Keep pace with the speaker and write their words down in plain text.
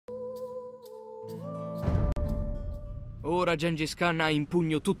Ora Gengis Khan ha in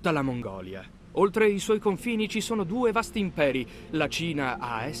pugno tutta la Mongolia. Oltre i suoi confini ci sono due vasti imperi, la Cina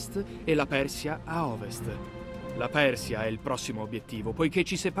a est e la Persia a ovest. La Persia è il prossimo obiettivo, poiché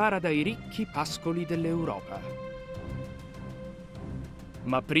ci separa dai ricchi pascoli dell'Europa.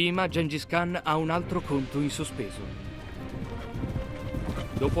 Ma prima Gengis Khan ha un altro conto in sospeso.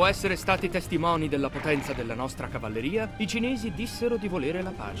 Dopo essere stati testimoni della potenza della nostra cavalleria, i cinesi dissero di volere la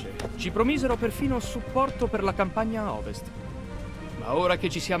pace. Ci promisero perfino supporto per la campagna a ovest. Ma ora che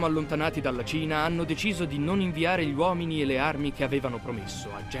ci siamo allontanati dalla Cina, hanno deciso di non inviare gli uomini e le armi che avevano promesso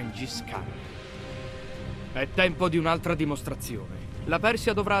a Gengis Khan. È tempo di un'altra dimostrazione. La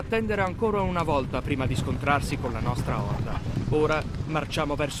Persia dovrà attendere ancora una volta prima di scontrarsi con la nostra orda. Ora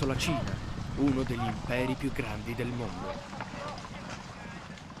marciamo verso la Cina, uno degli imperi più grandi del mondo.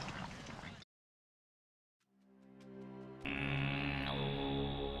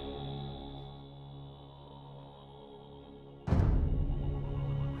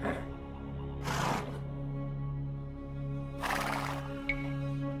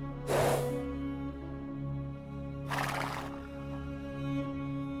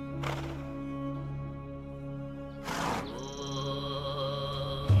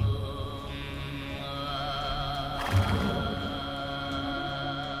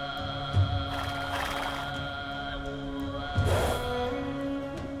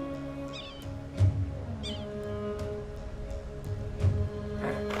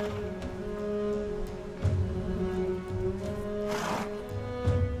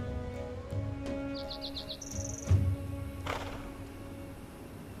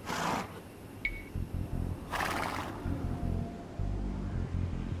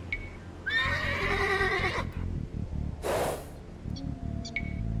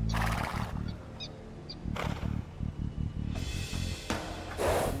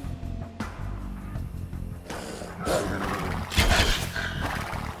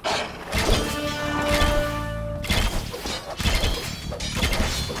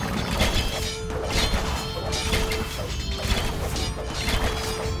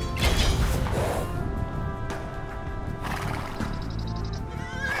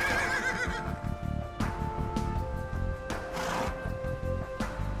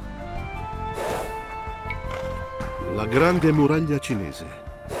 La grande muraglia cinese.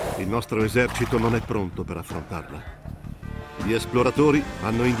 Il nostro esercito non è pronto per affrontarla. Gli esploratori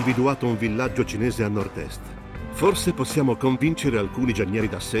hanno individuato un villaggio cinese a nord-est. Forse possiamo convincere alcuni giannieri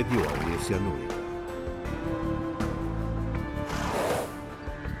d'assedio a unirsi a noi.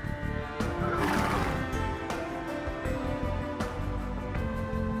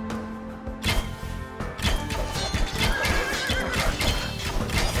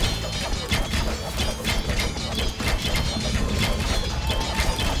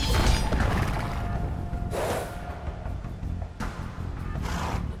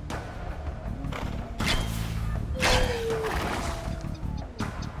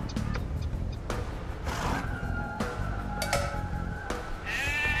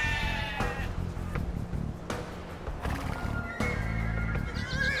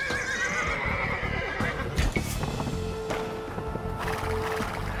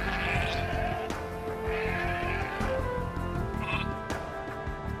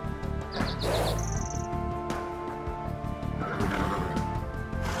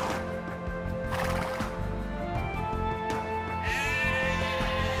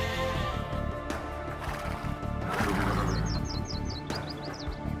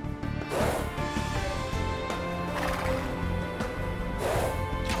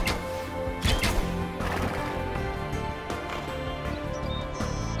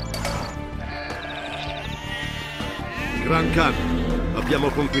 Gran Khan, abbiamo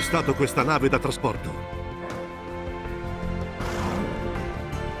conquistato questa nave da trasporto.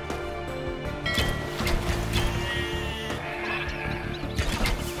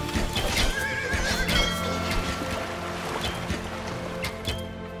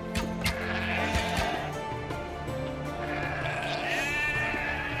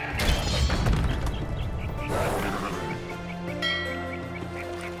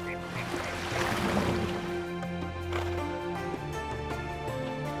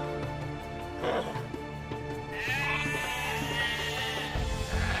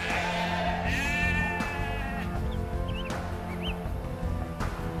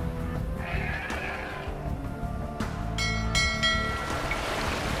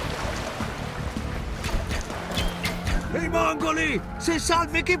 I mongoli! Si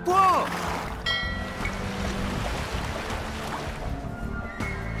salvi chi può!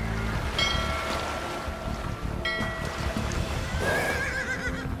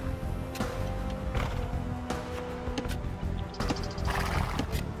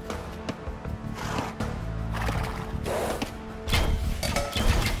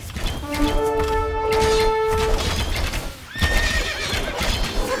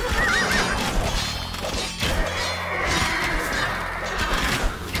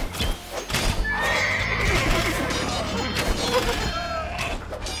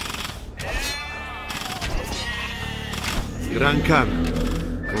 Khan,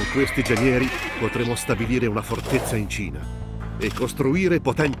 con questi genieri potremo stabilire una fortezza in Cina e costruire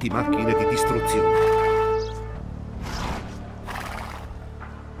potenti macchine di distruzione.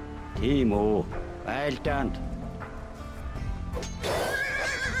 Timo, Eilstand.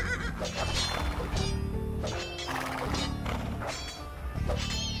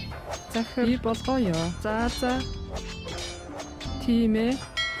 захир би болгоё. За. Тийм ээ.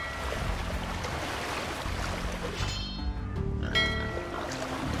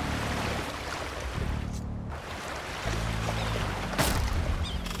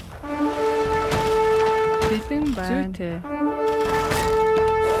 Бэлэн байна. Зүйтэй.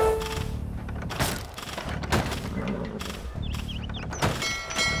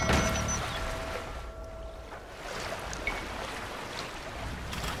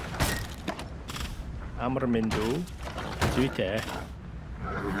 Armour Mindu, zүйтэй.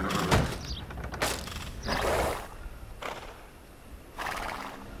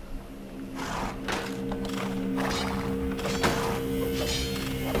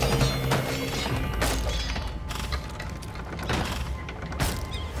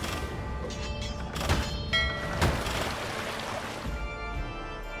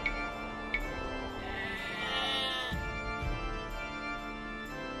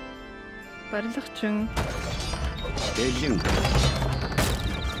 Барилгачин. Бэлэн.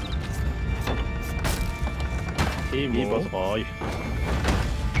 Тийм би болгоё.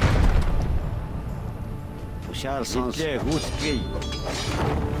 Ушаал сонслээ гүйцэтгэе.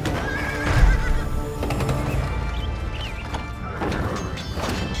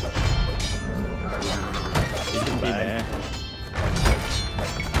 Бэлэн.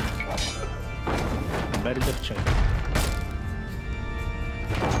 Барилгачин.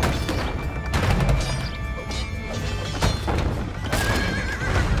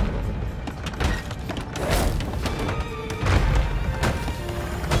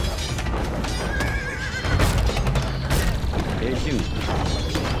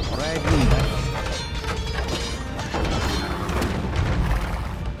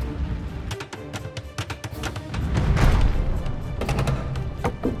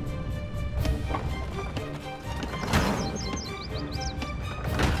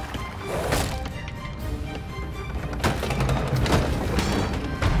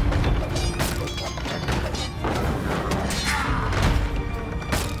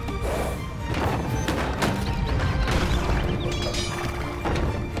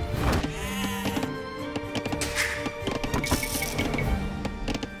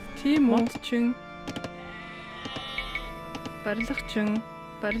 Модчин.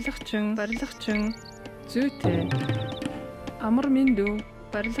 Барилгачин. Зүйтэй. Амар миндүү.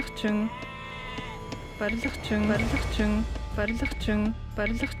 Барилгачин.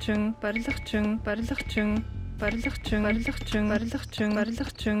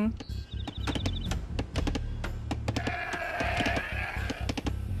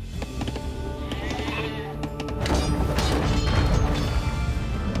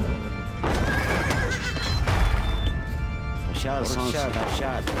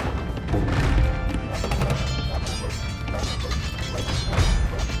 Шад.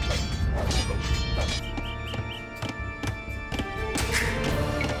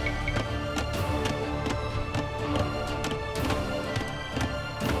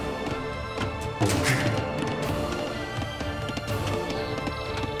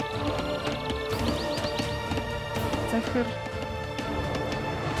 Захир.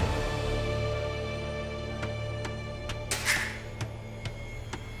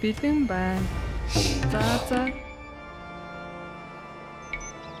 Бэлэн байна. За.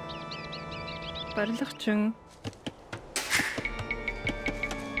 Барилгачин.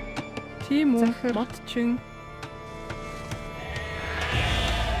 Тийм үү? Модчин.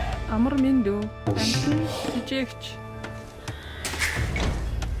 Амар миндүү. Амтэн жижигч.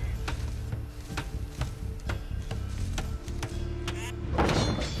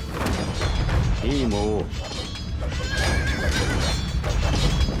 Тийм үү.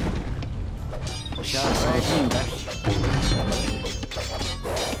 Шаасайдин даш.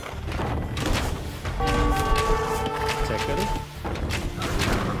 Захир.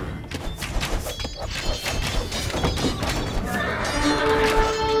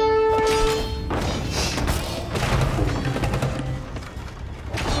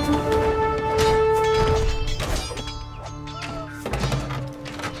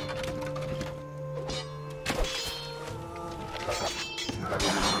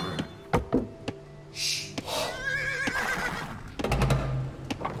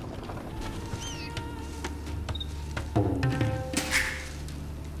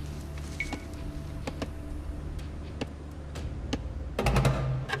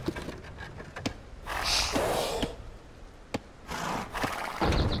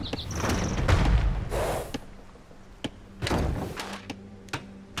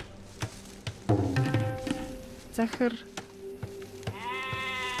 захир.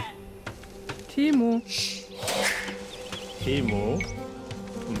 Тийм үү? Тийм үү?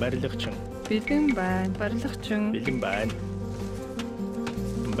 Барилгачин. Бэлэн байна. Барилгачин. Бэлэн байна.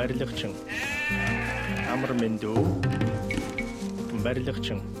 Барилгачин. Амар мэндүү.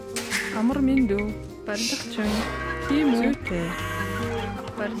 Барилгачин. Амар мэндүү. Барилгачин. Тийм үү?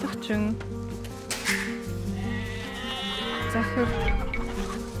 Барилгачин. Захир.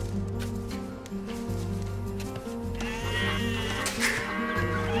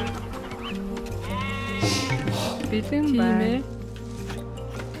 Бэлэн байна.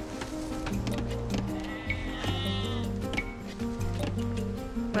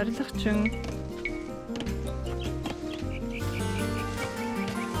 Барилгачин.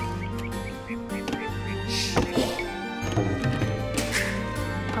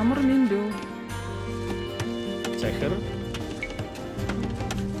 Амар мэндүү. Захир.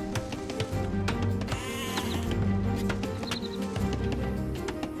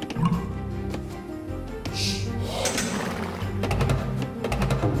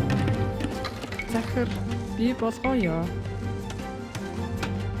 Захир би болгоё.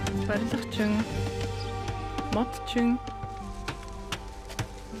 Барилгачин. Модчин.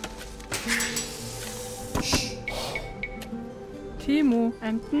 Тийм үү?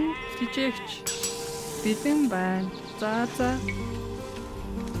 Амтан жижигч. Бэлэн байна. За.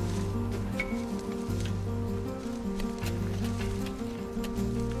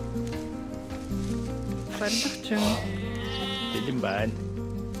 Барилгачин. Бэлэн байна.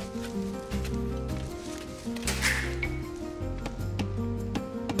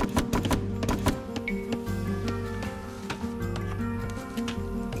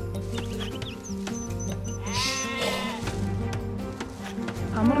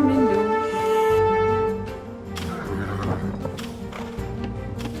 Амар мэндүү.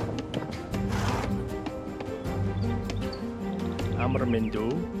 Амар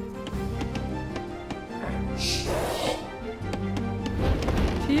мэндүү.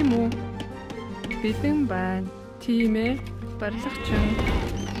 Тийм үү? Бэлэн байна. Тийм ээ. Барилгачин.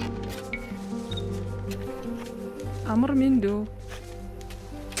 Амар мэндүү.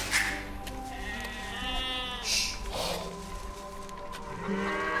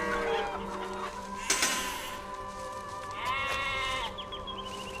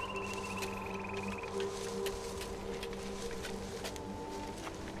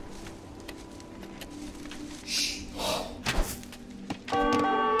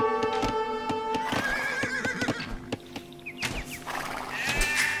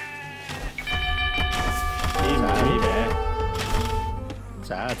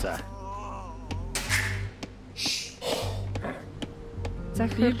 За.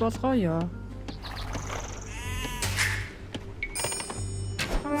 Захир болгоё.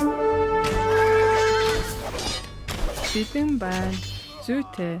 Бэлэн байна.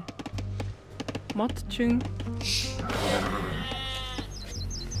 Зүйтэй. Модчин.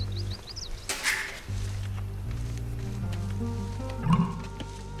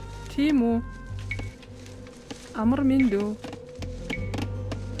 Тийм үү? Амар мэндүү.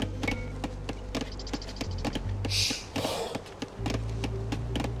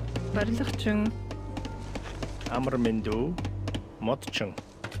 Барилгачин. Амар мэндүү. Модчин.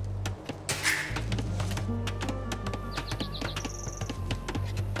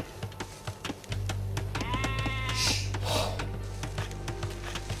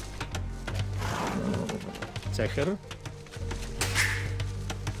 Захир.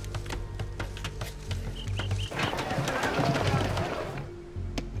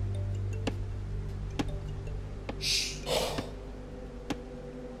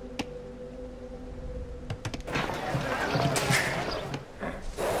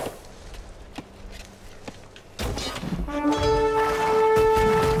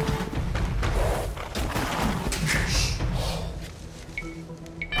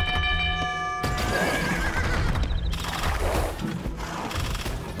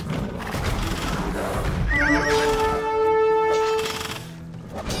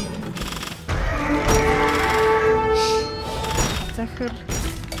 Захир.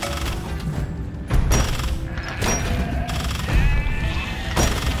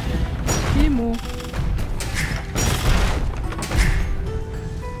 Тийм үү?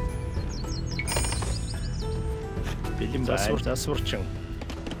 Бэлэн байна. Засварчин.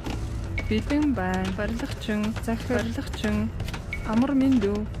 Бэлэн байна. Барилгачин. Захир. Барилгачин. Амар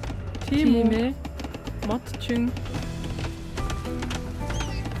мэндүү. Тийм үү? Модчин.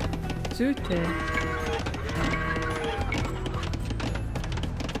 Зүйтэй.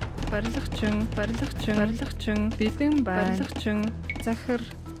 Барилгачин. Бэлэн байна. Барилгачин. Захир.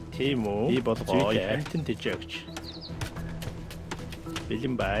 Тийм үү? Би болгоо. Амтэн тэжээгч.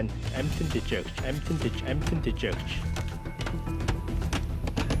 Бэлэн байна. Амьтан дижэгч, амьтан дижэгч.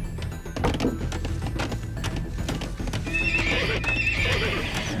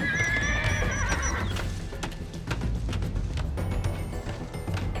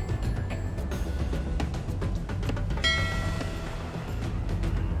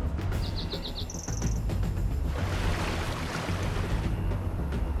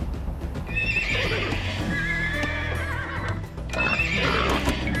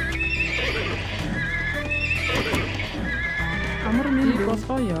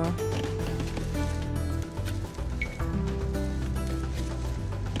 Болгоё.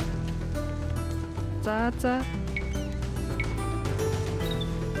 За.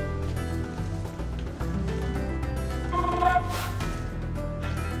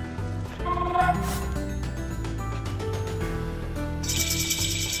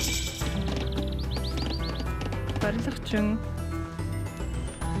 Барилгачин.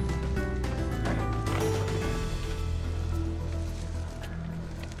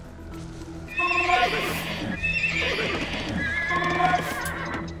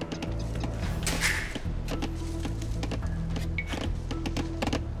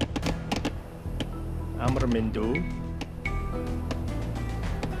 Армор мэндүү.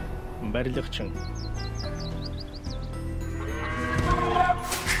 Барилгачин.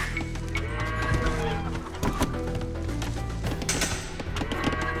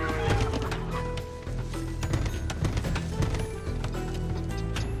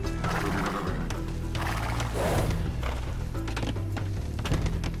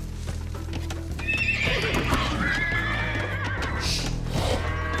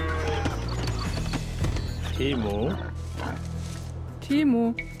 Тийм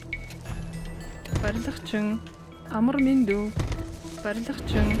үү. Барилгачин. Амар мэндүү.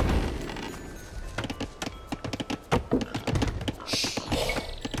 Барилгачин.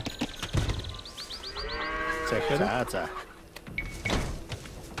 Захир. За.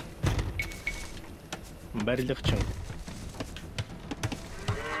 Барилгачин.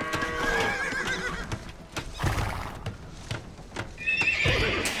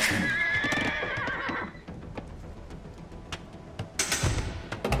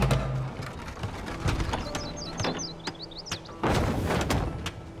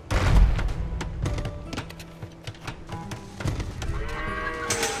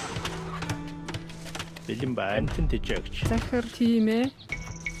 Бэлэн байна. Амьтан дижэгч. Захир тийм ээ.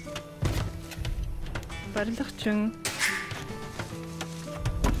 Барилгачин.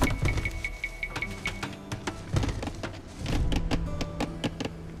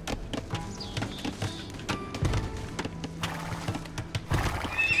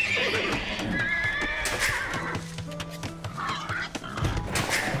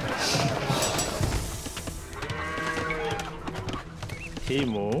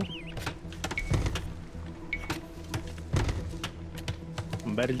 Тийм үү?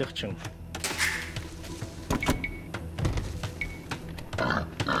 Барилгачин.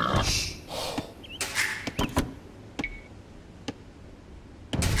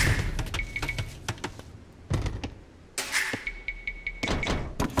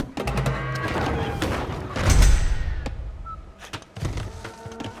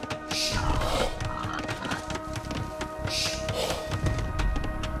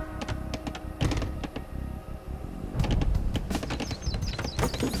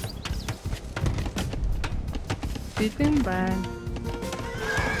 Бэлэн байна.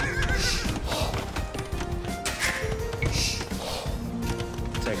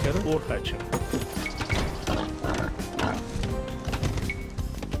 Захир уурхачин.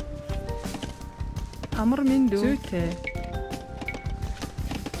 Амар мэндүү. Зүйтэй.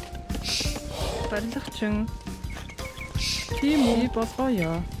 Барилгачин. Тийм үү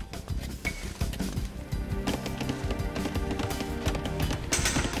болгоё.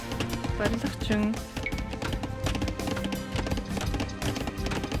 Барилгачин.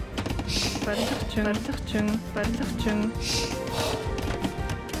 Барилгачин.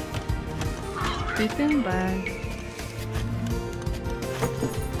 Бэлэн байна.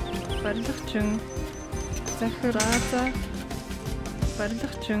 Барилгачин. Захир.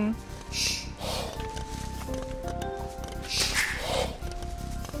 Барилгачин.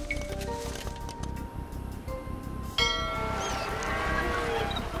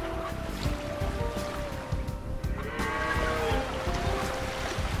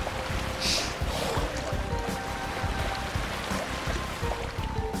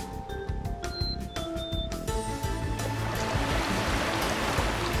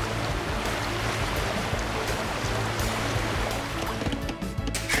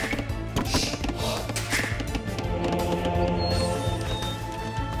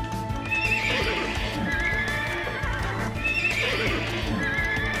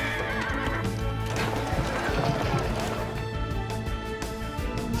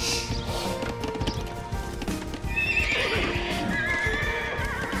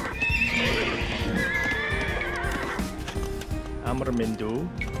 Амар мэндүү.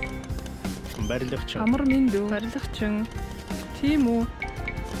 Барилгачин. Амар мэндүү. Барилгачин. Тийм үү?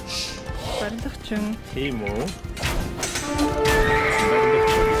 Барилгачин. Тийм үү?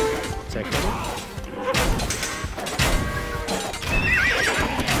 Барилгачин. Захир.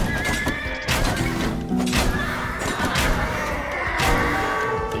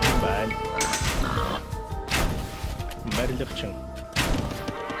 Барилгачин.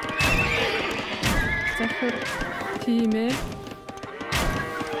 Захир. Тийм ээ.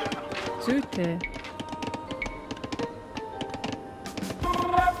 Зүйтэй.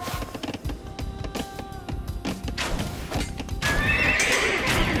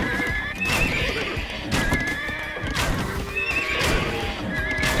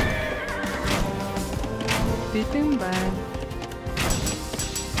 Битэн байна.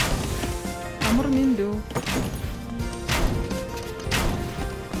 Амар мэндүү.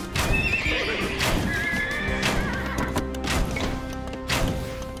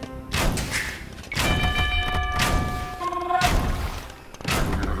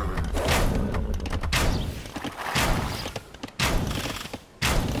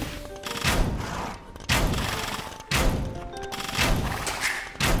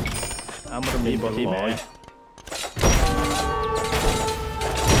 Амар мэндүү тийм ээ.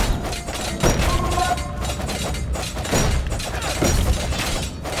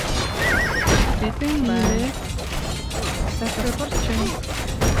 Битэн байна. Захир борчин.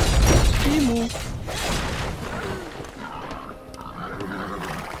 Тийм үү?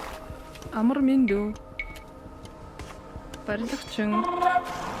 Амар мэндүү. Барилгачин.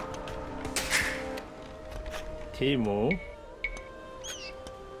 Тийм үү?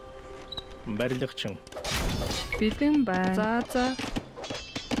 Барилгачин. Битэн байна. За.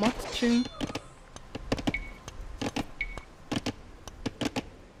 Мотчин.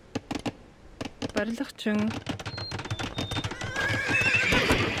 Барилгачин.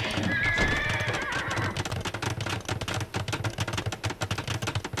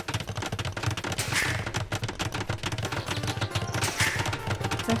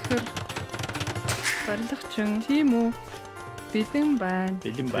 Захир. Барилгачин. Тийм үү? Битэн байна.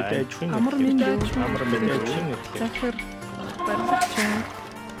 Бэлэн байна. Амар мэндүү. Амар мэндүү. Захир. Барилгачин.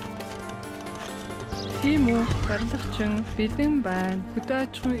 Тийм үү? Барилгачин. Бэлэн байна. Хөдөө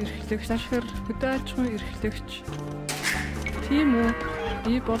аж ахуйн эрхлэгч. Захир. Хөдөө аж ахуйн эрхлэгч. Тийм үү?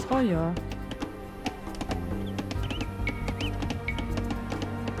 Би болгоё.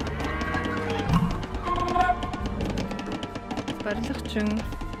 Барилгачин.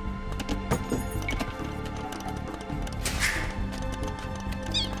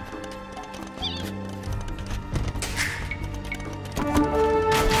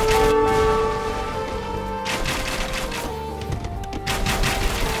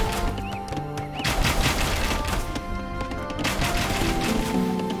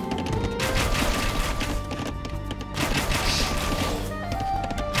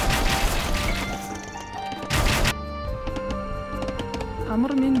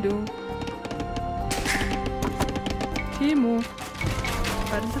 Амар мэндүү. Тийм үү?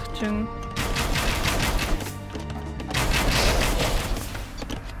 Барилгачин.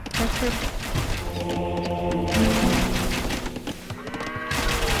 Захир.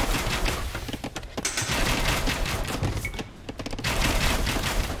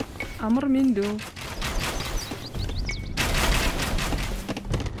 Амар мэндүү.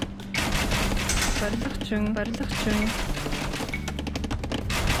 Барилгачин. Барилгачин.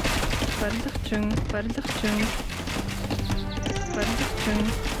 Барилгачин. Барилгачин.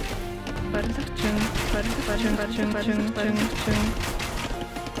 Барилгачин. Барилгачин. Барилгачин. Барилгачин.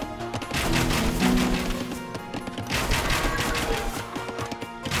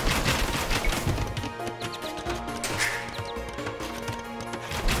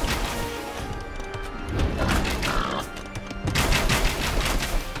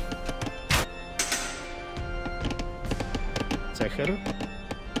 Захир.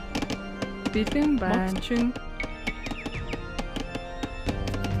 Бэлэн байна.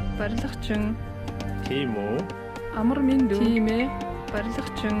 Барилгачин. Тийм үү? Амар мэндүү. Тийм ээ.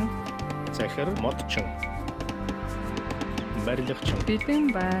 Барилгачин. Захир модчин. Барилгачин.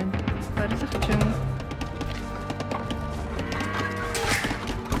 Бэлэн байна. Барилгачин.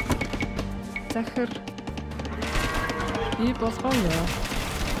 Захир. Би болгоё.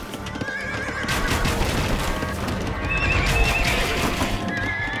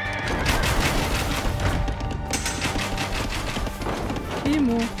 Тийм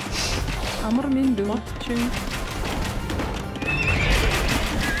үү? Амар мэндүү. Мотчин.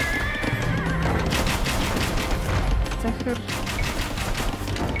 Захир.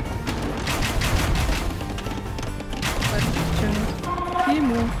 Барилгачин.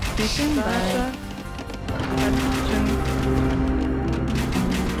 бэлэн байна. Барилгачин.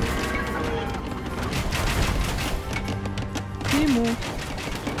 Тийм үү?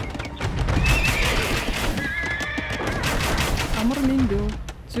 Амар миндүү.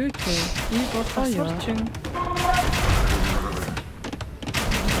 Зүйтэй. И бодлоо.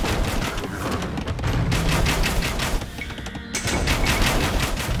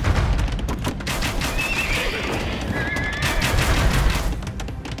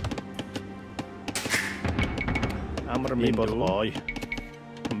 Амар минь болгоо.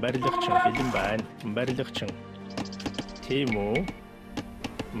 Барилгачин бэлэн байна. Барилгачин. Тийм үү?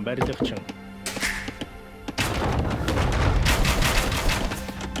 Барилгачин.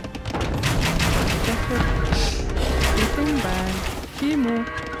 Бэлэн байна. Тийм үү?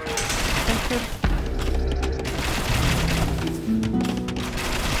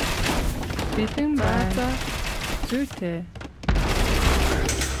 Бэлэн байна. Зүйтэй.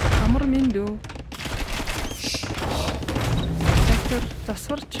 Амар миндүү.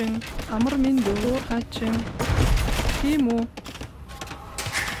 Засварчин. Амар миндүү. Хачин. Тийм үү?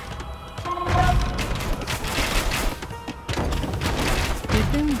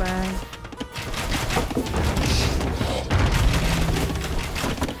 Бэлэн байна.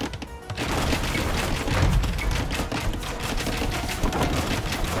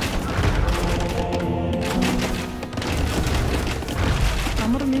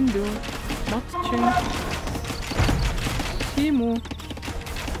 Амар миндүү. Мотчин. Тийм үү?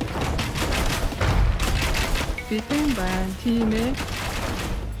 Бэлэн байна. Тийм ээ.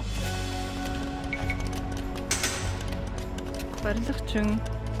 Барилгачин.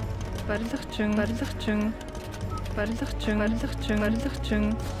 Барилгачин. Барилгачин. Барилгачин. Барилгачин. Барилгачин.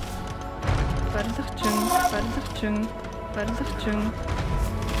 Барилгачин. Барилгачин. Барилгачин.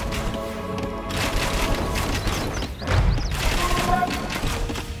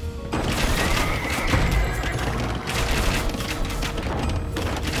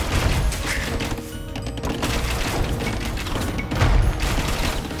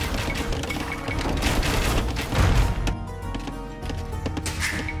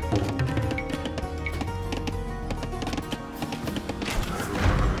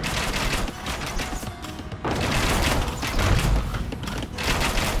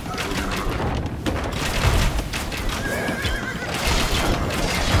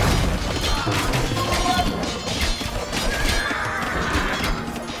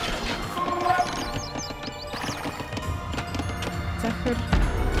 Захир.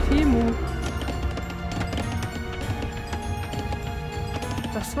 Тийм үү?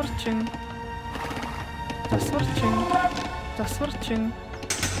 Засварчин. Засварчин. Засварчин.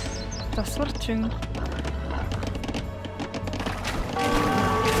 Засварчин.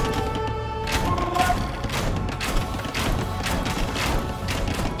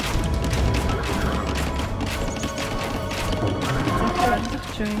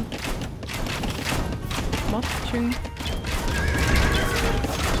 Барилгачин. Мотчин.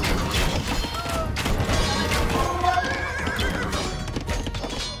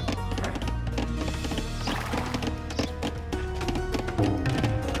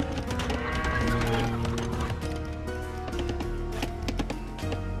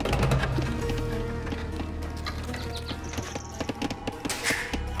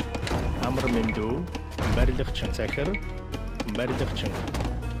 Амар миндүү. Барилгачин захир. Барилгачин.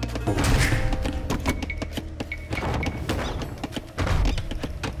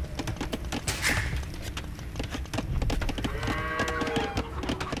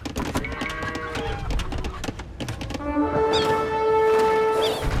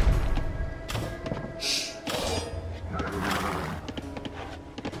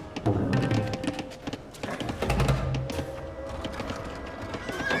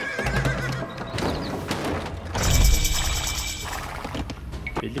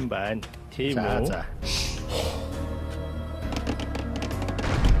 Бэлэн байна. Тийм үү? За.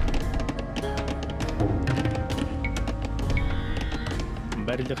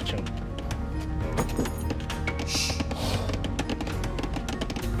 Барилгачин.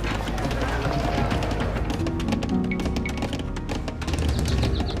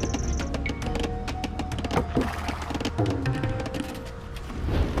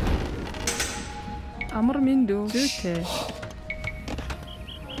 Амар миндүү. Зүйтэй.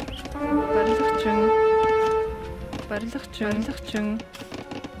 Барилгачин. Барилгачин.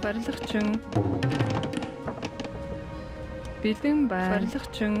 Барилгачин. Бэлэн байна.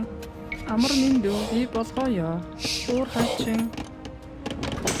 Барилгачин. Амар миндүү. Би болгоё. Уур хачин.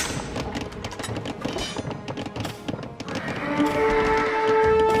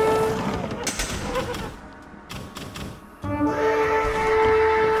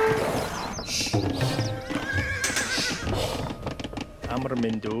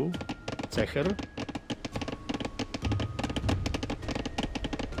 Мэндүү. Захир.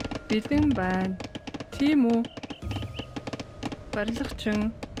 Бэлэн байна. Тийм үү?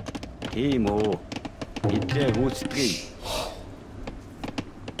 Барилгачин. Тийм үү. Эдлээ гүйцэтгэе.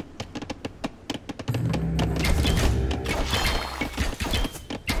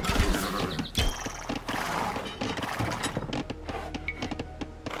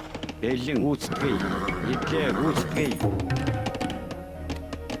 Бэлэн гүйцэтгэе. Эдлээ гүйцэтгэе.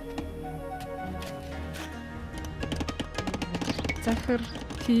 Захир.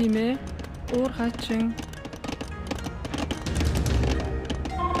 Тийм ээ. Уур хачин.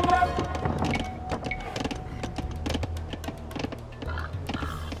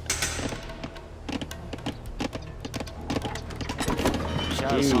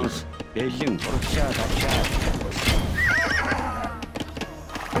 Шаасанс. Бэлэн урагшаа тачаа.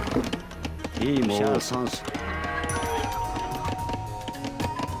 Тийм үү. Шаасанс.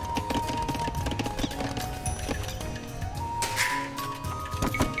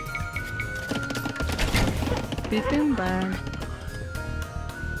 Бэлэн байна.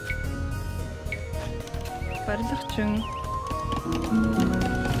 Барилгачин.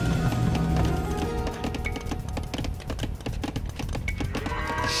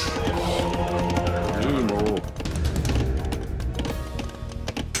 Тийм үү.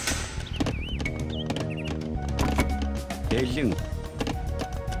 Бэлэн.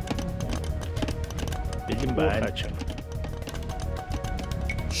 Бэлэн байна.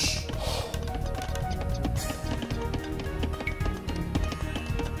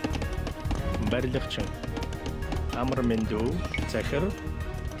 Барилгачин. Амар мэндүү. Захир.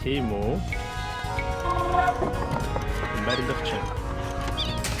 Тийм үү. Барилгачин.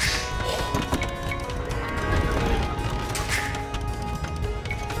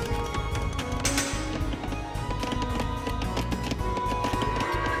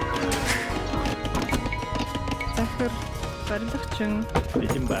 Захир. Барилгачин.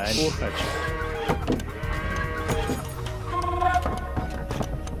 Бэлэн байна. Уур хачин.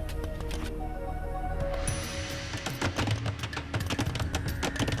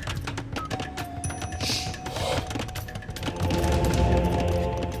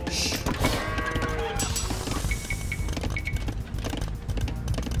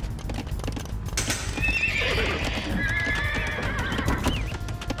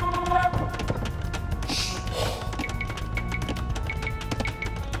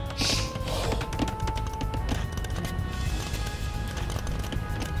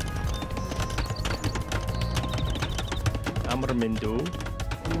 Амар мэндүү.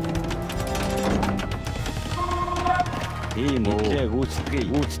 Тийм үү. Эдлээ гүйцэтгэе.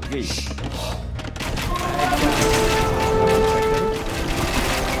 Гүйцэтгэе.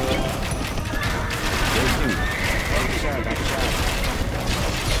 Бэлэн урагшаа тачаа.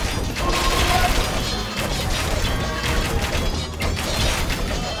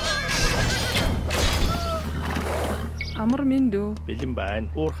 Амар мэндүү. Бэлэн байна.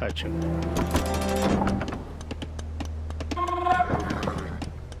 Уур хачин.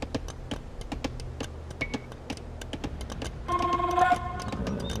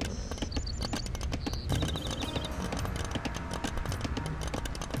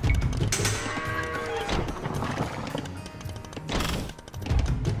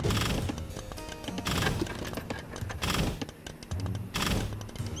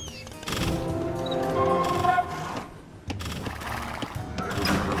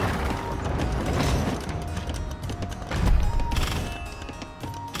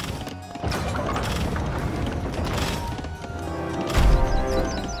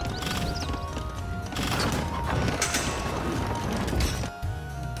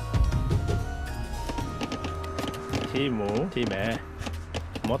 Тийм үү? Тийм ээ.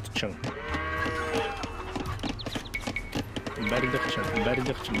 Модчин. Барилгачин.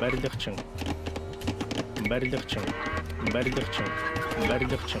 Барилгачин. Барилгачин. Барилгачин. Барилгачин.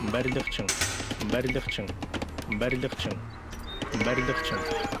 Барилгачин. Барилгачин. Барилгачин. Барилгачин. Барилгачин.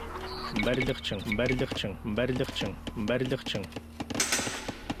 Барилгачин. Барилгачин. Барилгачин. Барилгачин.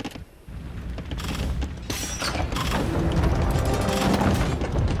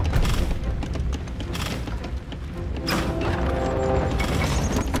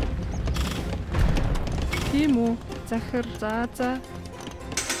 Тийм үү? Захир. За.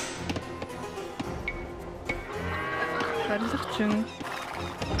 Барилгачин.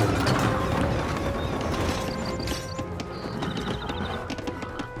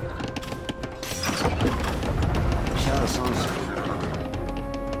 Шаасанс.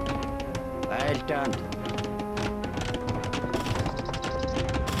 Айлтан.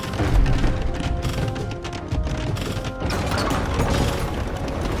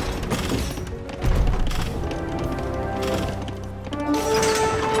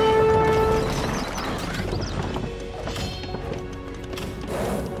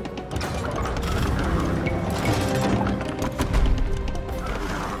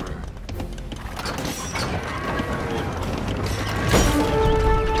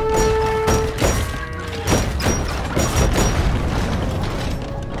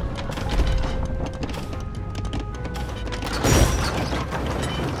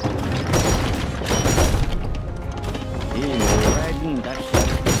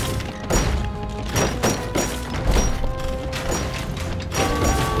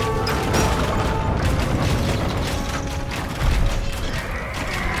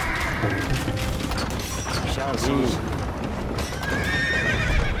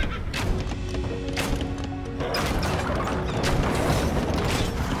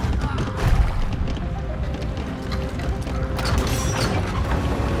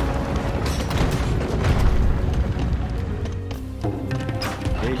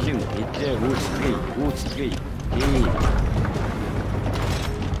 Бэлэн эдлээ гүйцэтгэе.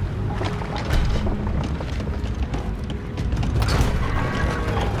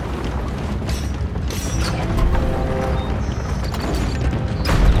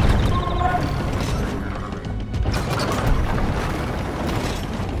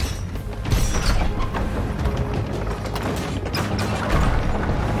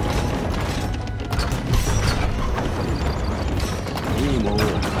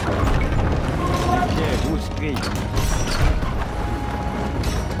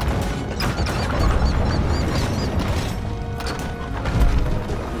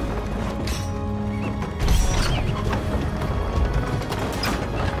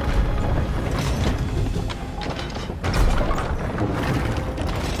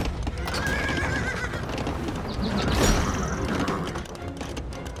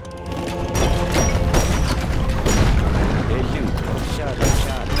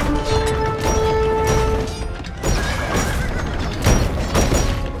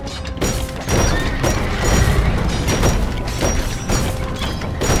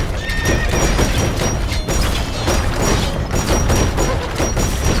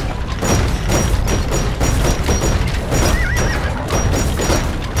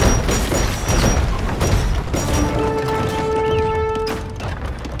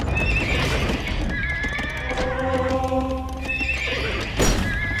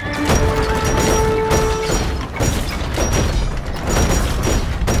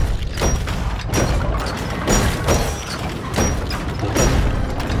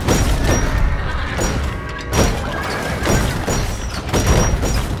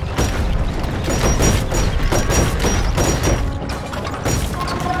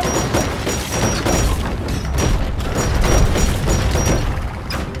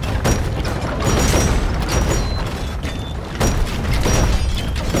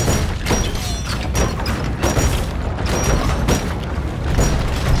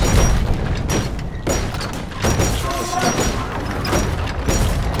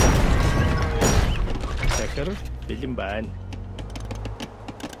 Бэлэн байна.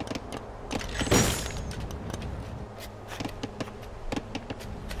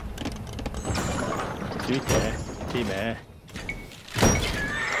 Зүйтэй. Тийм ээ.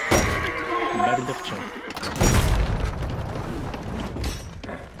 Барилгач.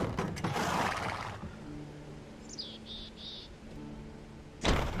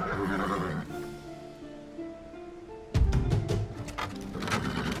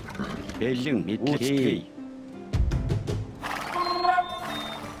 Бэлэн эдлээ.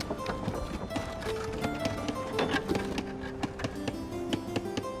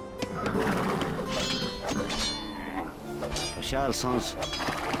 Шаал сонс.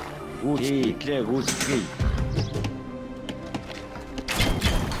 Гүйцэтгэе.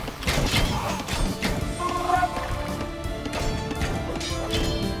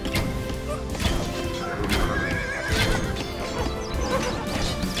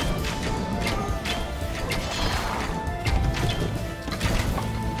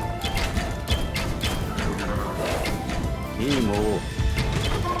 Ийм үү.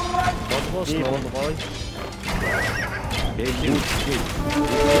 Бодгоос ногой.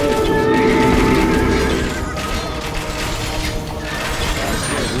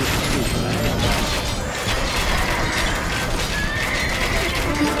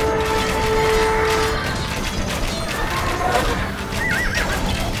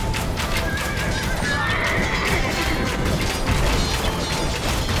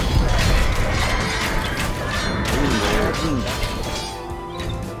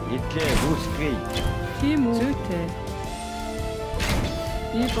 Тийм үү? Зүйтэй.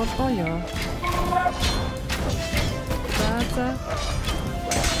 И болгоё. За.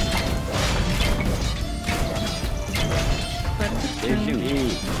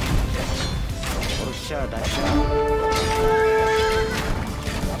 Бэлэн. Оршаа дашаа.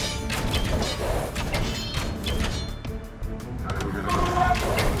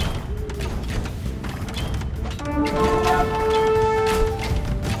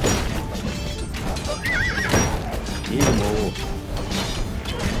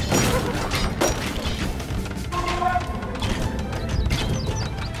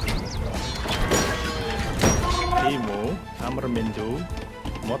 Менду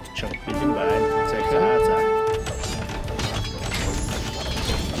модчон бэлэн байна. За.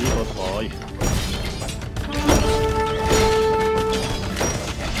 И бодлоо.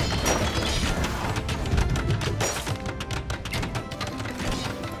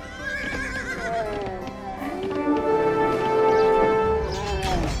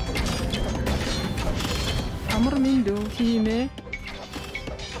 Амар минь дүү тийм ээ.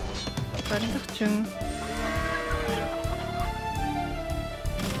 Барилгачин.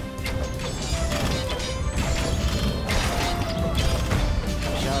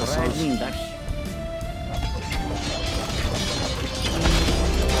 Rising dash.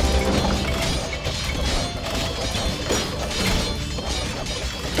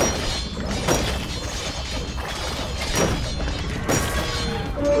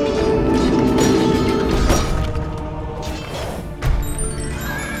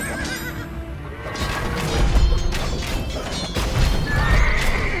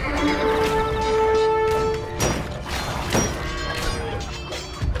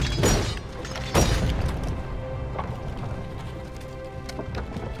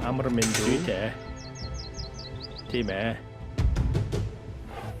 Armour mindrýte. Tímę.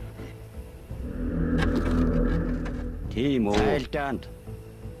 Timo. Æltand.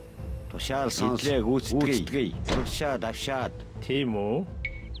 Tosial sans. Itle gutstri. Urshad afshad. Tímу.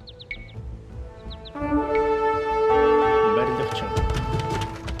 Барилгачин.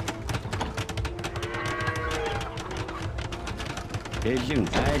 Бэлэн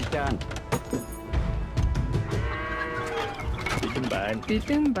айлтанд. Бэлэн байна.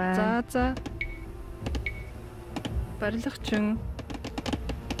 Бэлэн байна. За. Барилгачин.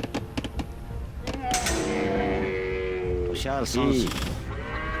 Tosial sans.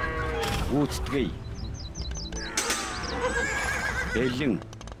 Gutstri. Bellin,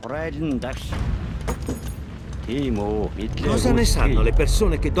 Railen Dash. Timo, Cosa ne sanno le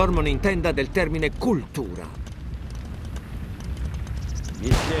persone che dormono in tenda del termine cultura?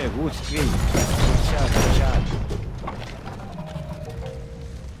 Mitle Gutstri. Shad.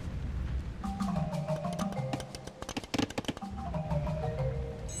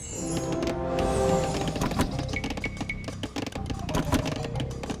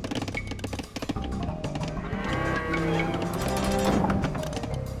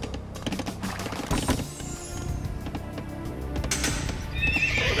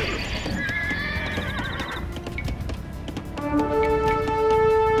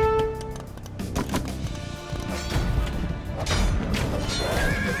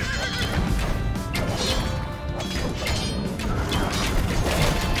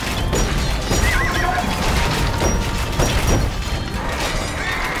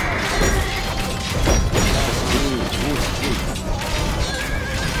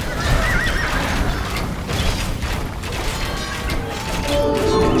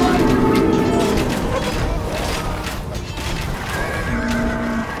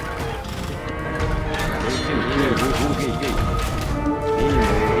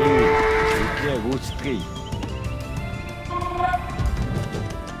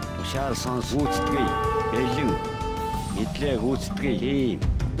 Tosial sans Gutstri. Bellin. Mitle Gutstri.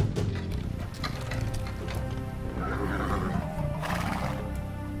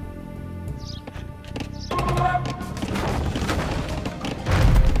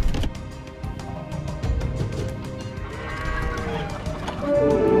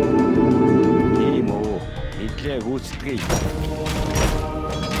 Timo, Mitle Gutstri.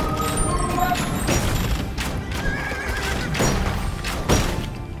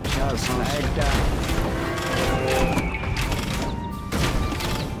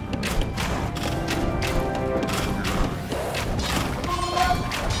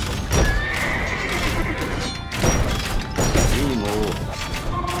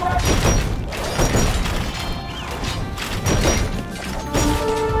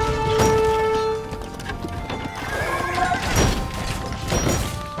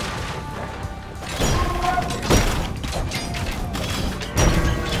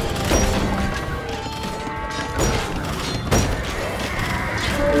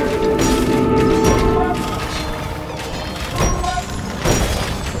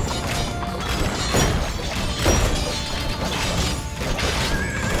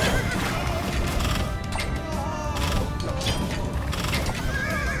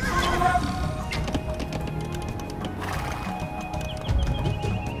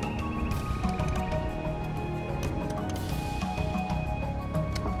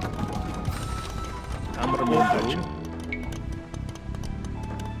 Armour mindrýte.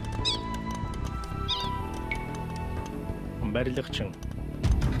 Барилгачин.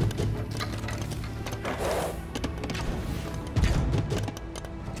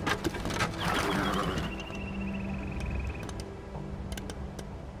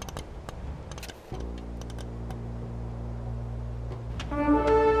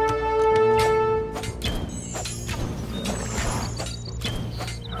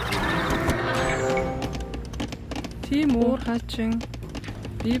 Тимур хачин.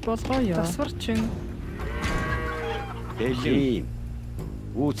 Би болгоё. Засварчин. Bellin.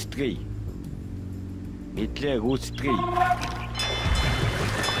 Gutstri. Мэдлээ гүйцэтгэе.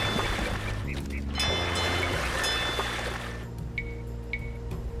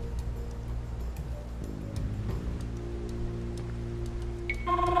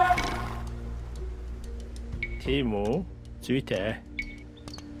 Тийм үү? Зүйтэй.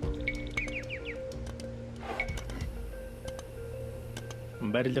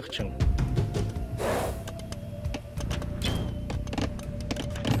 Барилгачин.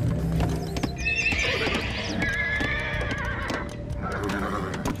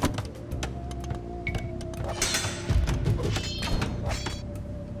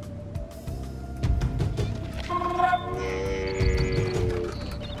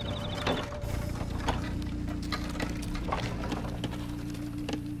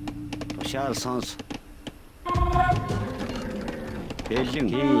 Тушаал сонс. Бэлэн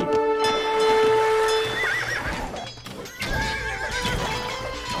хий.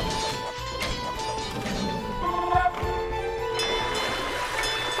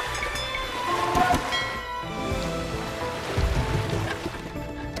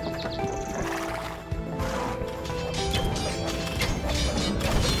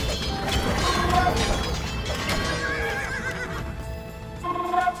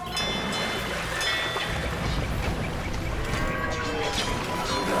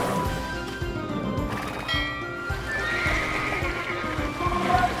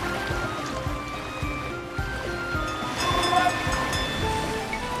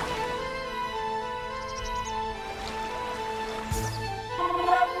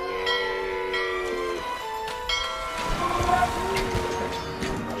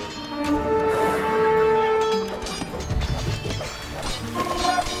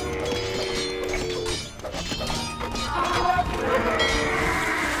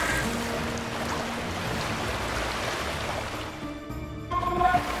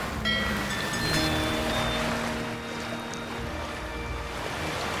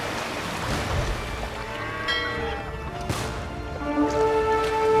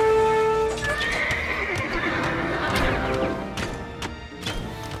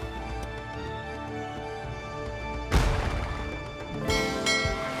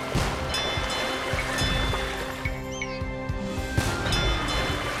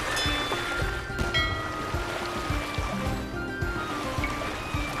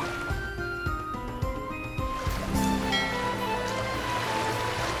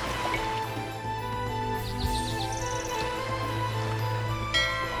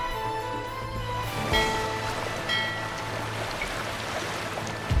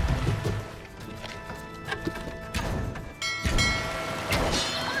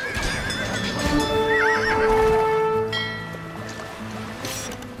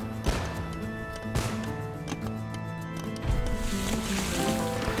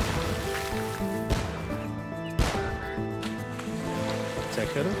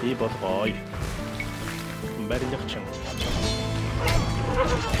 захир бий болгоё. Барилгачин.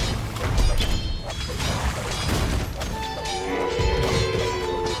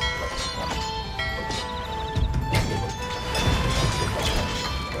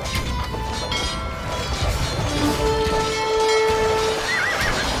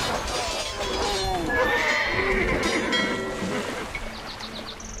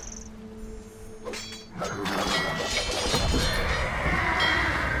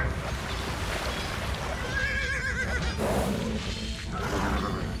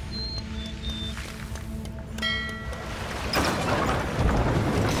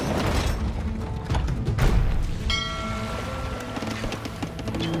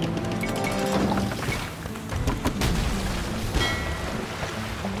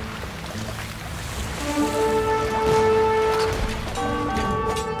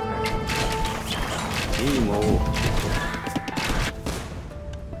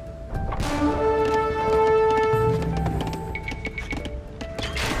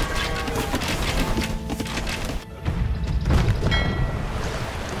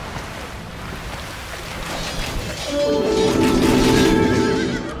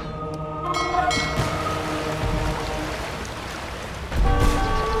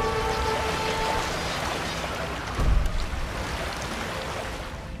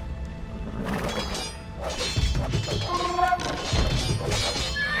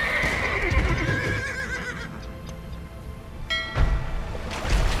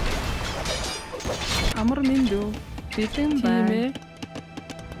 Амар миндүү бэлэн байна.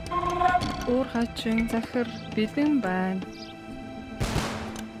 Уур хачин захир бэлэн байна.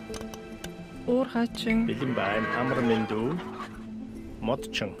 Уур хачин бэлэн байна. Амар миндүү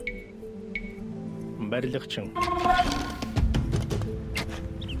модчин. Барилгачин.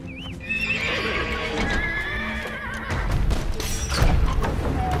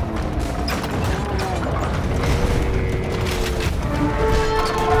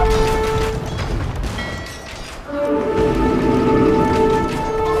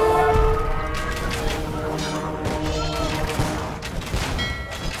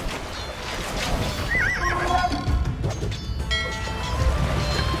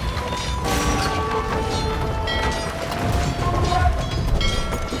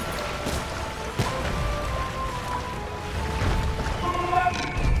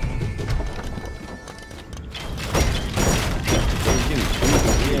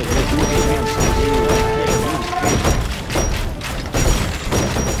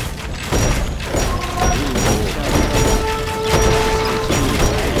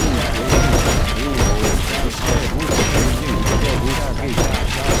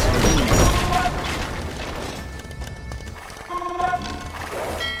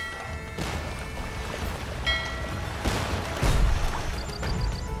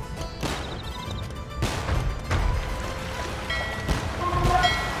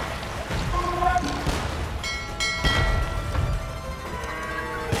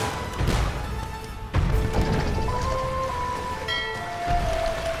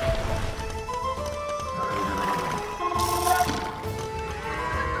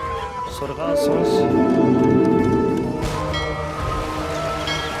 Сургаал сонс.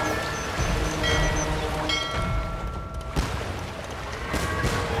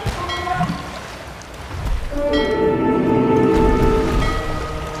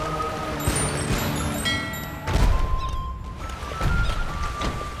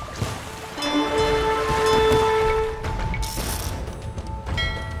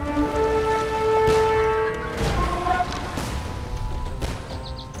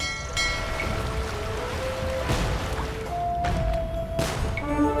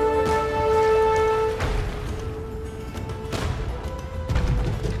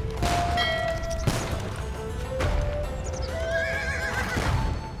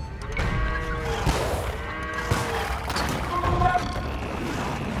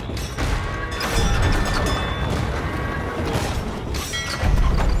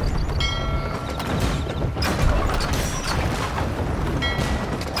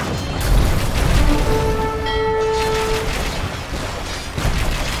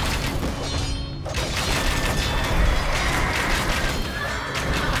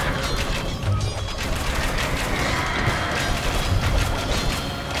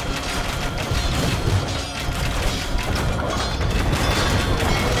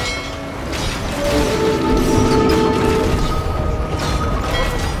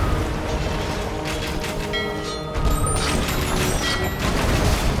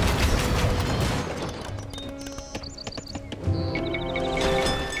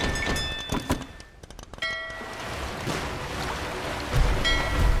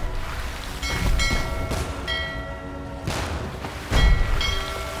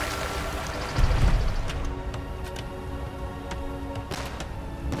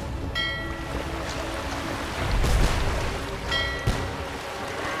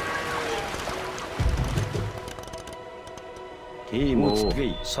 Тийм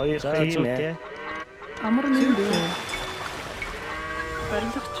үү. Соёр хиймээ. Амар нэмдүү.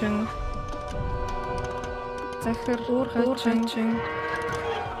 Барилгачин. Захир уурхачин.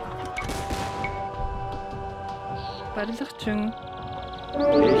 Барилгачин.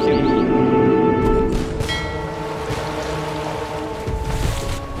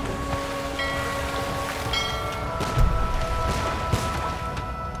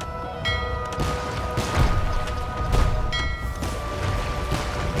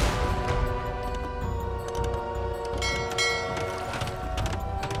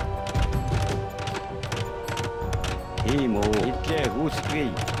 Тийм үү. Итлээ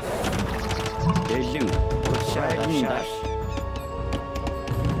гүйцэтгэе. Дэлэн уршаалнаш.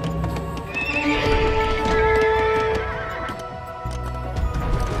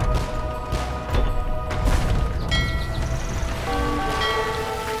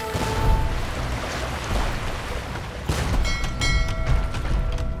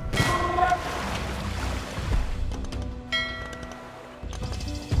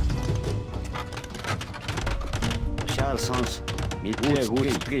 Сонс мэдлээ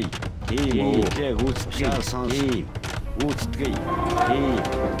гүйцэтгэе. Тийм үү. Мэдлээ гүйцэтгэе. Сонс гүйцэтгэе.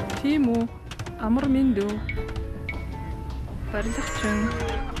 Тийм үү. Амар мэндүү. Барилгачин.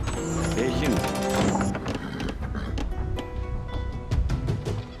 Дэлэн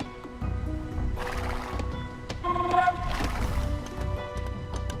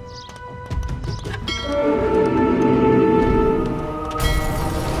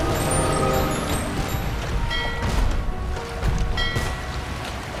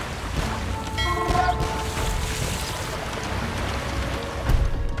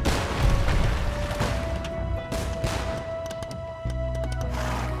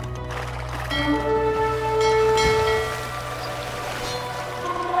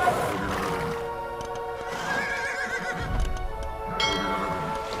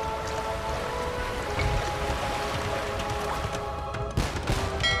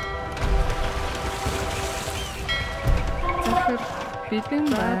Бэлэн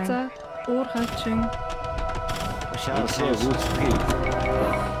бааза уурхачин. уршаалнаа гүйцэтгэе.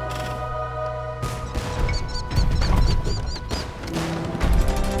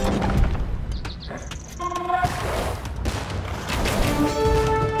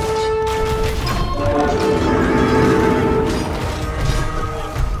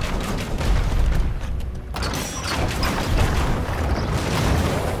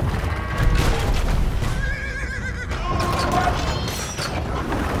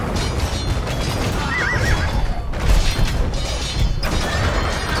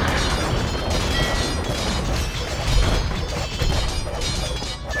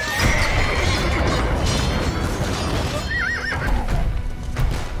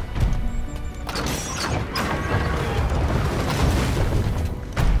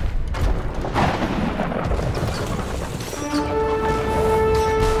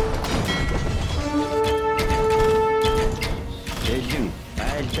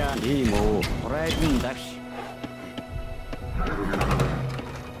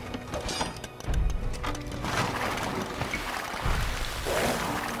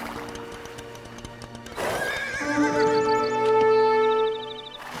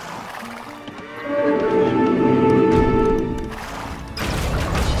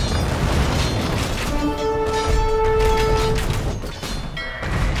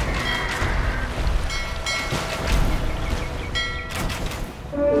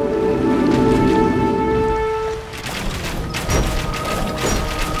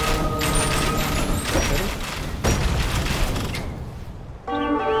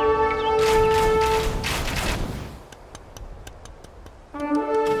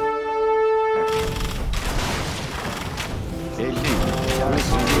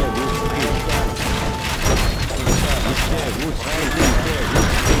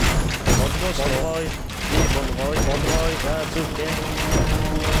 болгоё. Болгоё. За зүгтэй.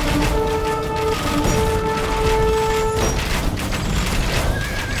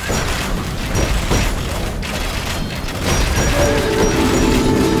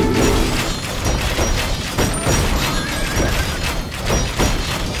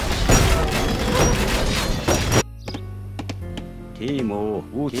 Timo,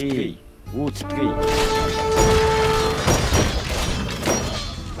 Woodtree.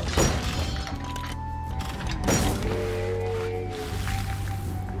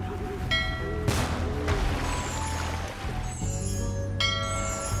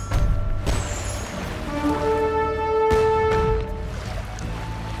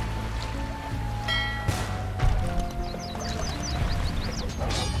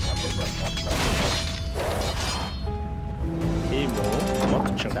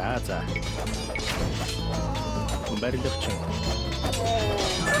 За. Барилгачин.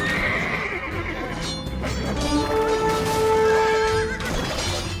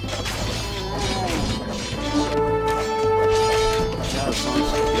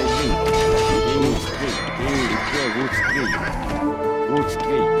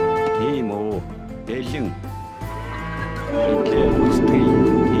 Woodtree. Timo. Bellin. Woodtree.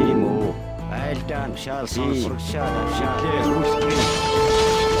 Timo. Айлдан шалсан сурагшаада шалээ Woodtree.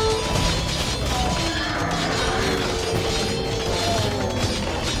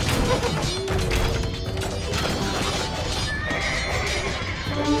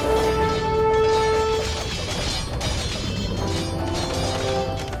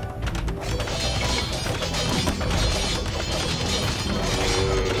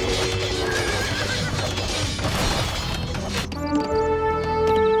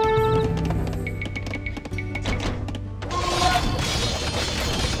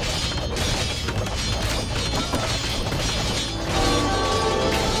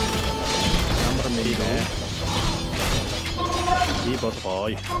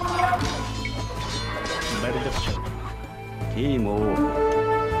 Болгоё. Барилгачин. Timo.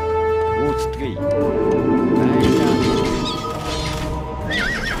 Woodtree.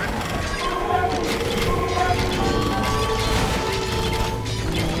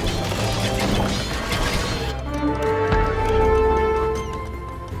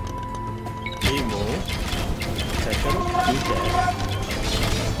 Timo. Second.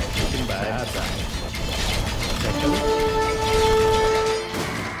 Timbaza. Second.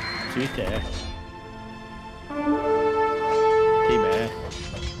 Sweeter. Timé.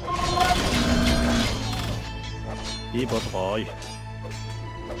 Болгоё.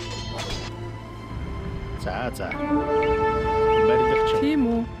 За. Барилгачин. Тийм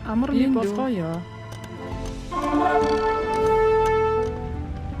үү? Амар болгоё.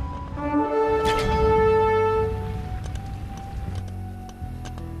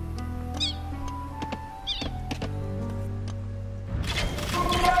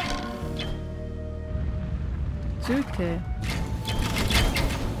 Зүйтэй.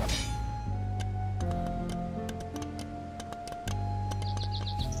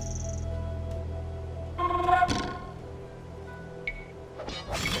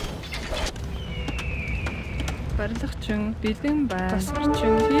 Барилгачин, бэлэн байна.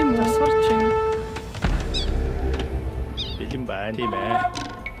 Тасгарчин, тийм үү? Тасгарчин. Бэлэн байна тийм ээ.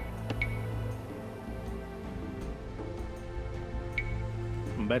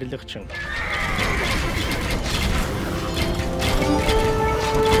 Барилгачин.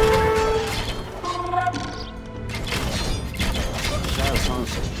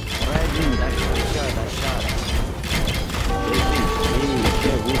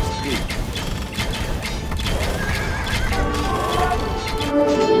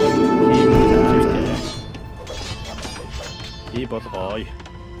 Болгоё.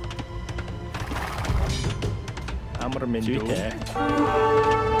 Амар мэндүүтэй.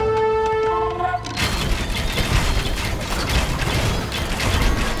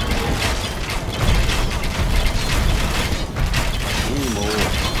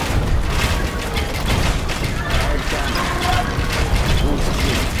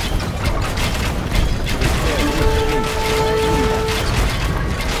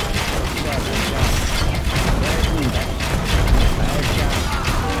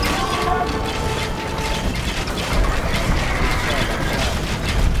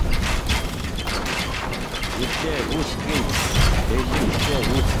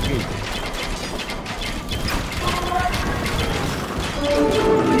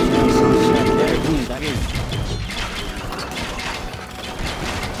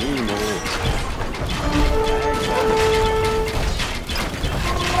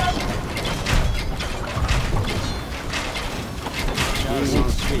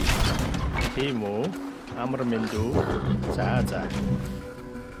 Тийм үү? Амар мэнд үү? За.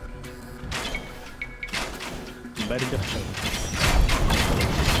 Барилгач.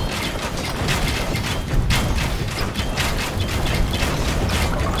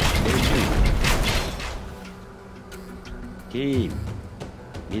 Тийм.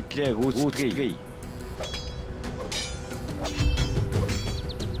 Мэдлэг үүсгэе.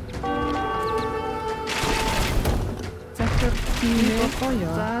 Захир тийм болгоё.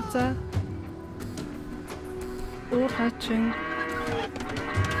 За. Уур хачин.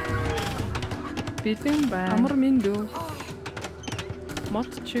 Бэлэн байна. Амар мэнд үү?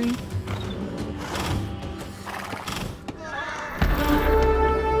 Мотчин.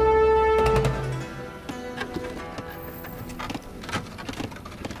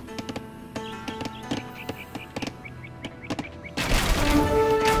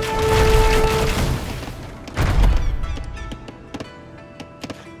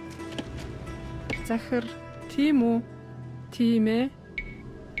 Захир тийм үү? Тийм ээ.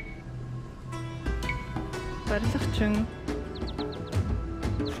 Барилгачин.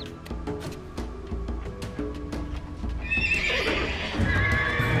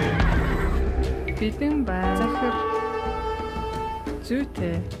 Бэлэн байна. Захир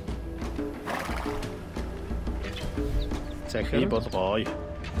зүйтэй. Захир болгоё.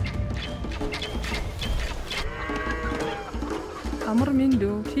 Амар мэнд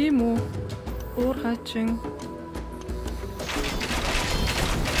үү? Тийм үү? Уур хачин.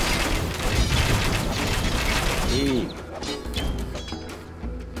 Тийм.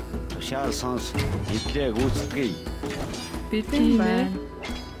 Тушаал сонс. Мэдлэг үүсгэе. Бэлэн байна.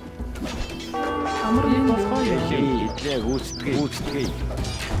 Амар мэнд болгоё. Мэдлэг үүсгэе.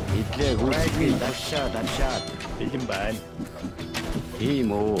 Мэдлэг үүсгэе. Давшаад. Бэлэн байна.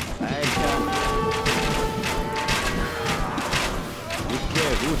 Тийм үү? Айлтан.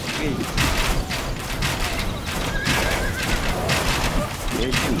 Мэдлэг үүсгэе.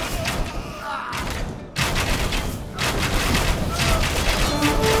 Бэлэн.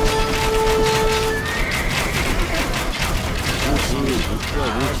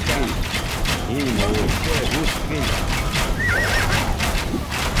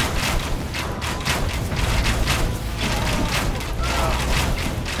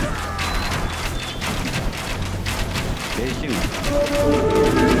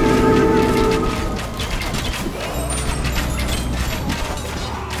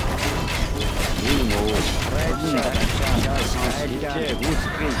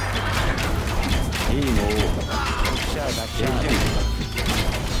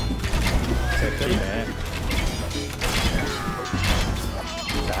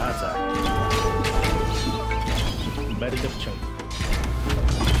 За. Барилгачин.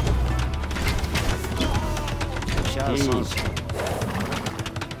 Шаасан.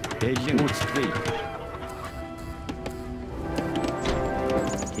 Бэлэн үүсгэе.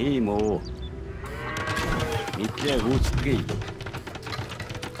 Тийм үү? Мэдлэг үүсгэе.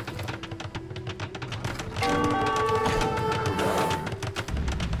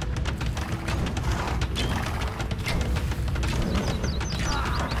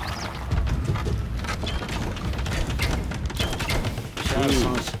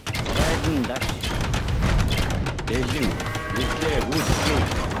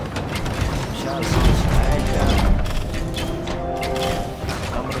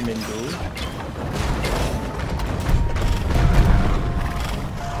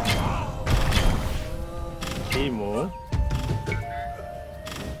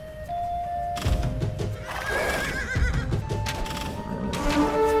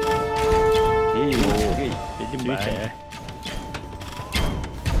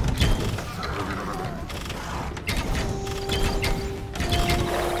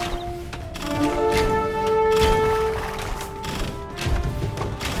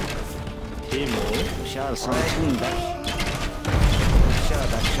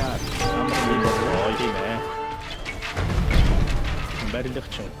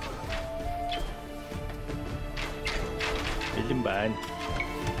 Барилгачин. Бэлэн байна.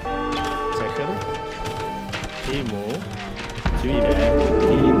 Захир. Тийм үү? Зүй байна.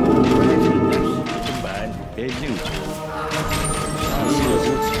 Тийм үү? Бэлэн байна. Бэлэн.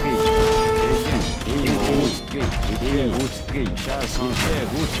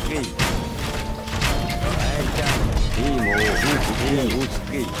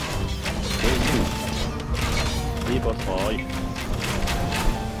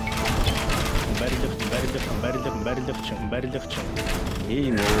 Барилгачин.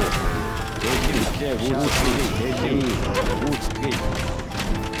 Тийм үү? Бэлэн.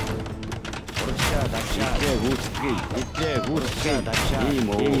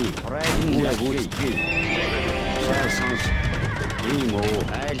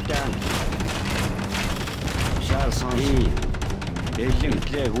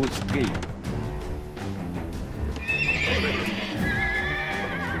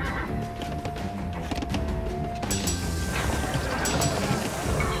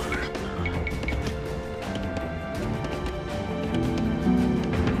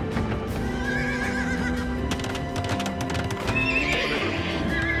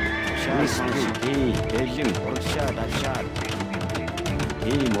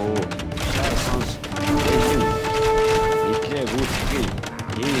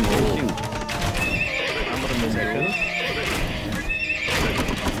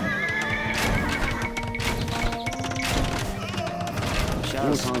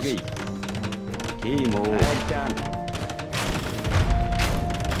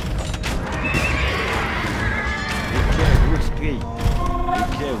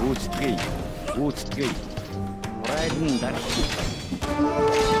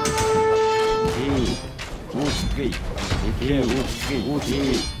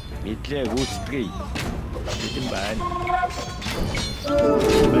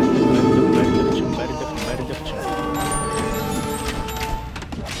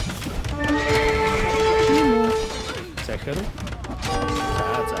 захир.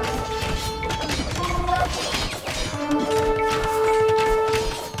 За.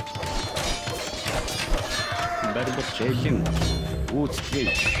 Барилга чэйлэн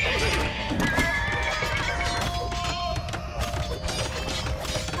үүсгэе.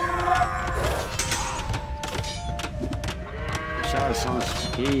 Шар сонс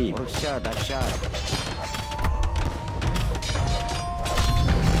и уршаа дашаа.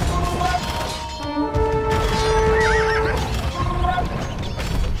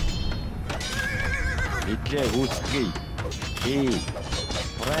 Итлээ үүсгэе.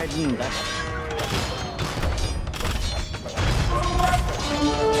 Прайден даш.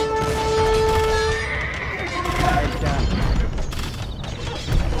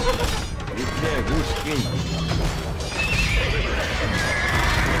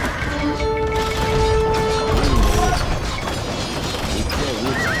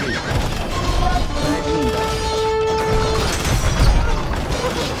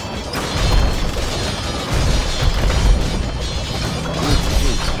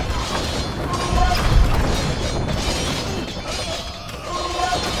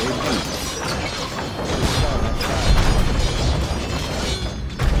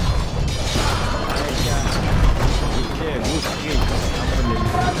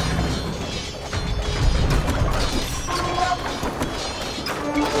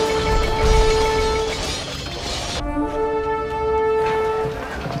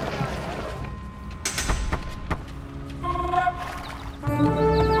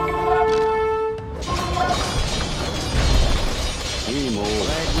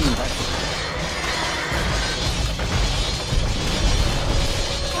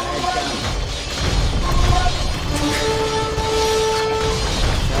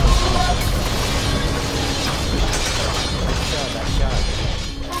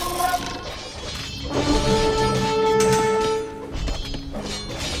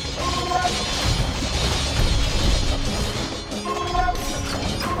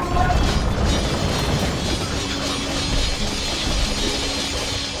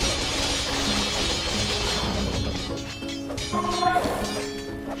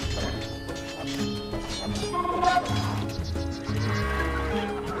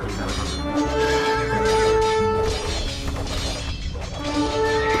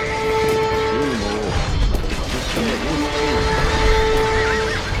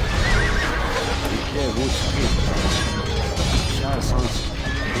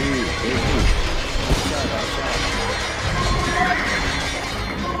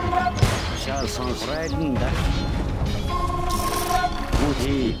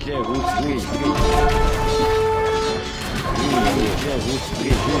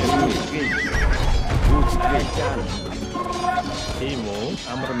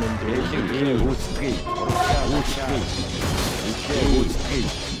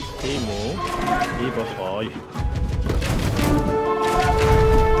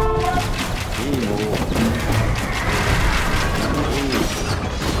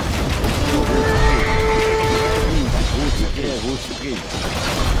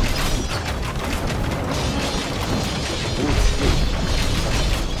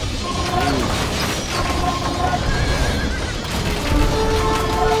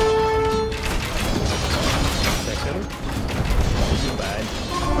 Bad.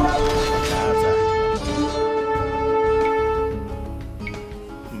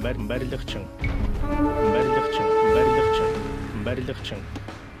 барилгачин.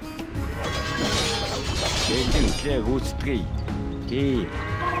 Бэлэн лээ гүйцэтгэе. Тийм.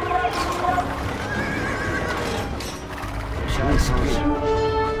 Шансгий.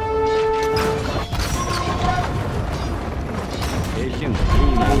 Бэлэн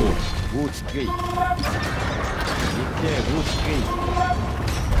тийм гүйцэтгэе. Лээ гүйцэтгэе.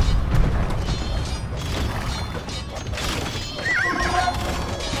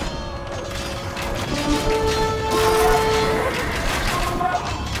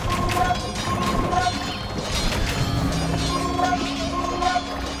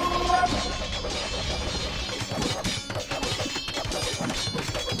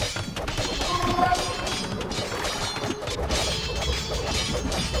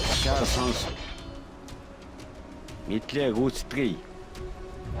 Мэдлээ гүйцэтгэе.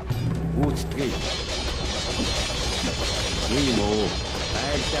 Гүйцэтгэе. Тийм үү.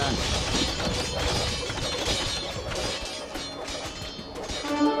 Байлаа.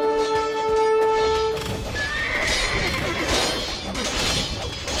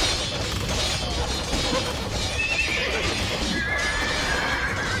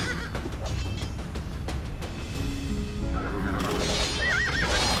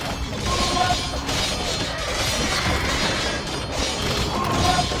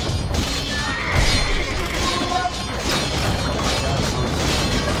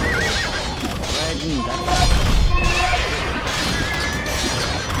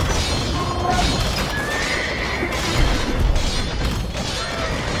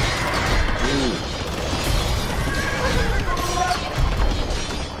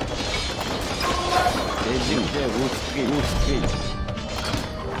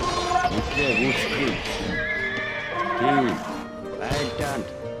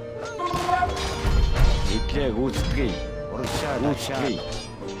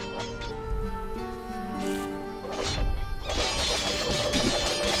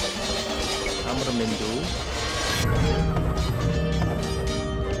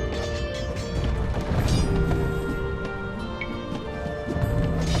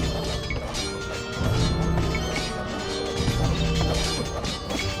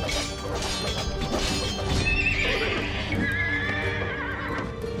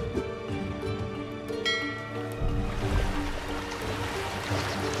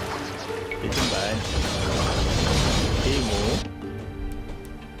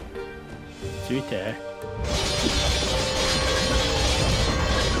 Zүйтэй.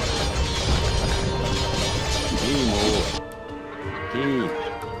 Тийм үү. Тийм.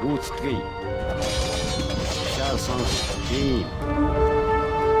 Гүйцэтгэе. Шансон. Тийм.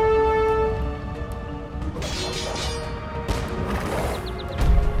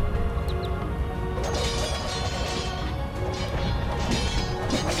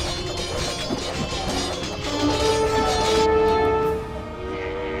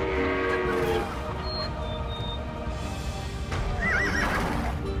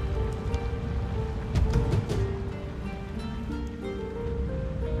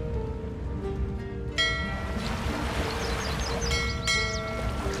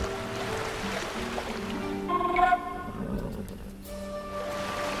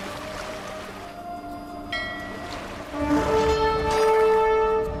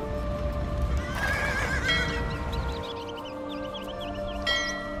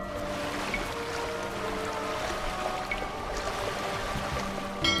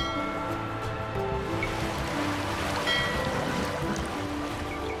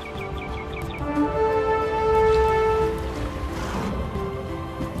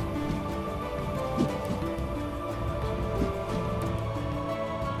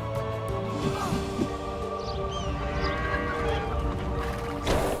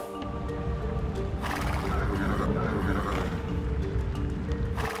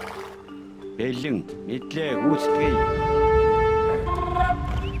 Бэлэн мэдлээ гүйцэтгэе.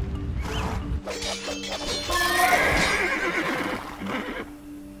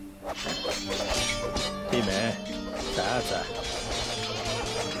 Тийм ээ. За.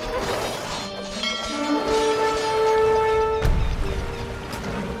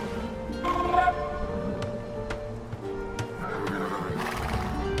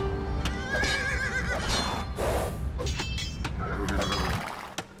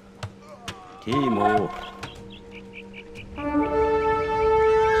 Тийм үү.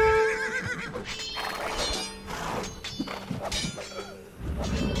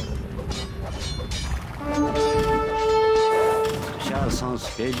 Шансонс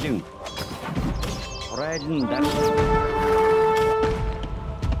бэлэн. Хурайлан дар.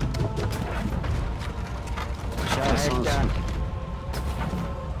 Шансонс.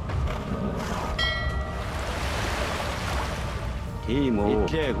 Тийм үү.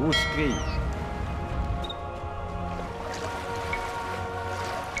 Итлээ гүйцэтгэе.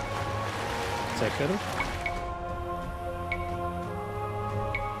 Захир.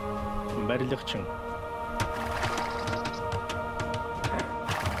 Барилгачин.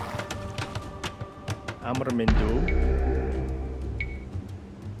 Амар мэндүү.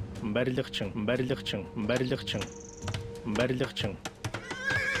 Барилгачин.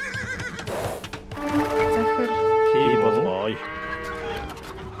 Захир. Тийм болгоё.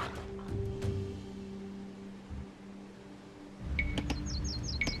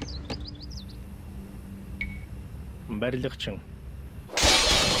 Барилгачин.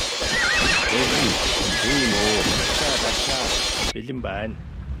 Тийм үү. Дашаа. Бэлэн байна.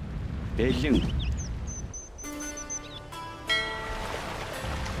 Бэлэн.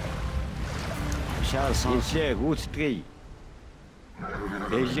 Шаар сонслээ гүйцэтгэе.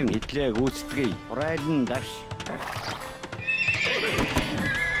 Бэлэн итлээ гүйцэтгэе. Урайлан даш.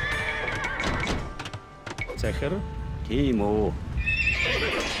 Захир. Тийм үү.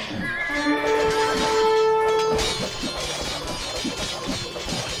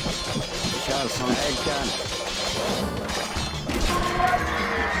 Шаар сонслээ.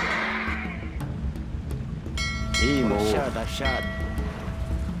 Тийм үү. Дашаа.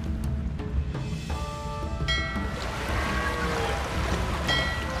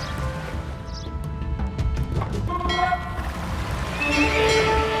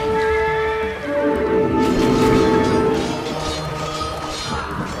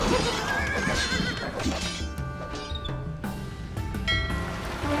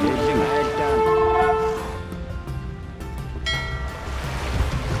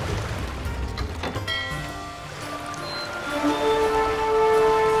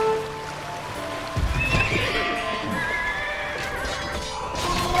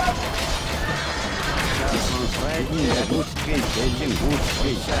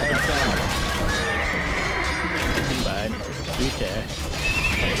 Bạn. Đứa trẻ.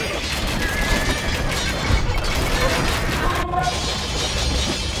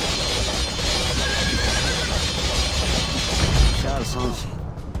 Charles.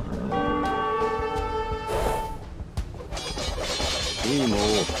 Imo.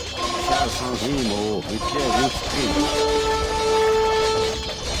 Charles Imo. Itlээ гүйцэтгэе.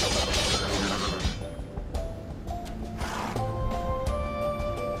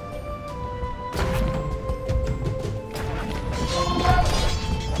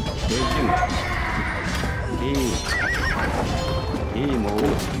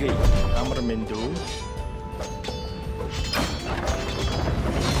 Амар мэндүү.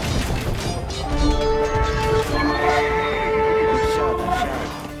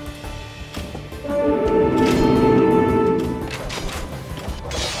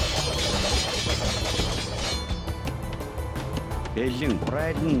 Бэлэн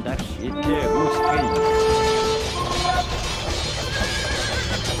прайден даш итлээ гүйцэтгэе.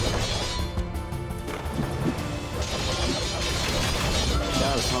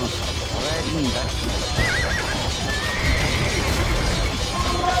 Charles prайден даш.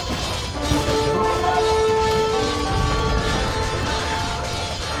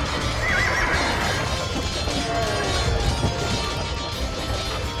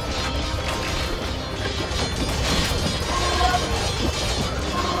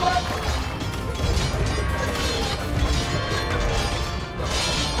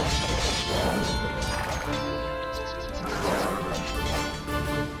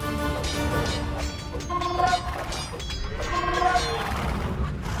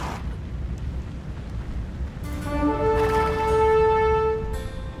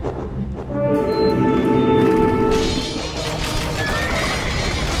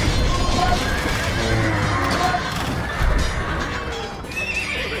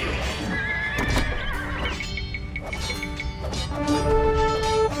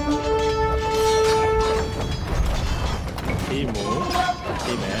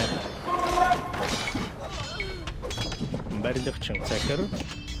 Барилгачин Захир.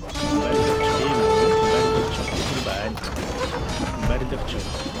 Барилгачин байна. Барилгачин.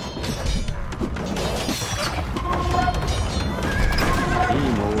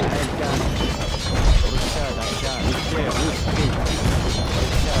 Имо. Уршаа дашаа. Итлээ гүйцэтгэе.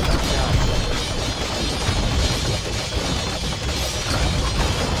 Уршаа дашаа.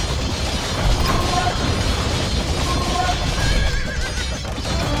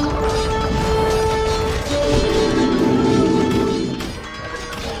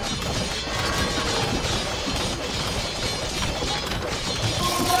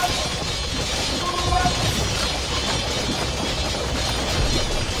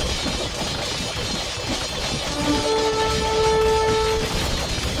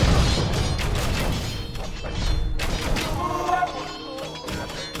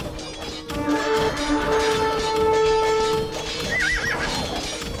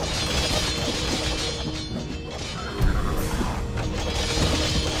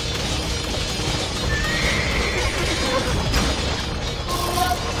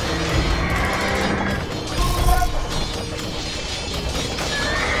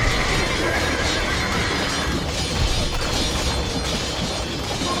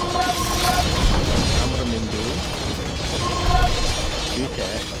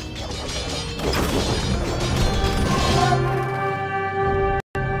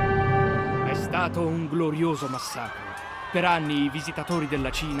 stato un glorioso massacro. Per anni i visitatori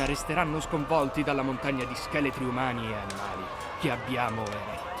della Cina resteranno sconvolti dalla montagna di scheletri umani e animali che abbiamo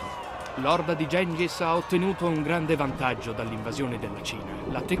eretto. L'orda di Gengis ha ottenuto un grande vantaggio dall'invasione della Cina,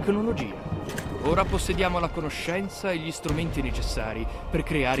 la tecnologia. Ora possediamo la conoscenza e gli strumenti necessari per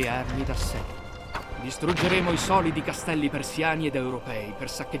creare armi da sé. Distruggeremo i solidi castelli persiani ed europei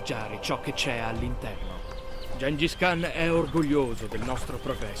per saccheggiare ciò che c'è all'interno. Gengis Khan è orgoglioso del nostro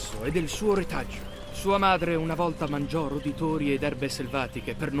progresso e del suo retaggio. Sua madre una volta mangiò roditori ed erbe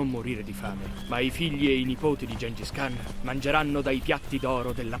selvatiche per non morire di fame, ma i figli e i nipoti di Gengis Khan mangeranno dai piatti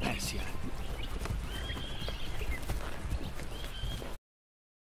d'oro della Persia.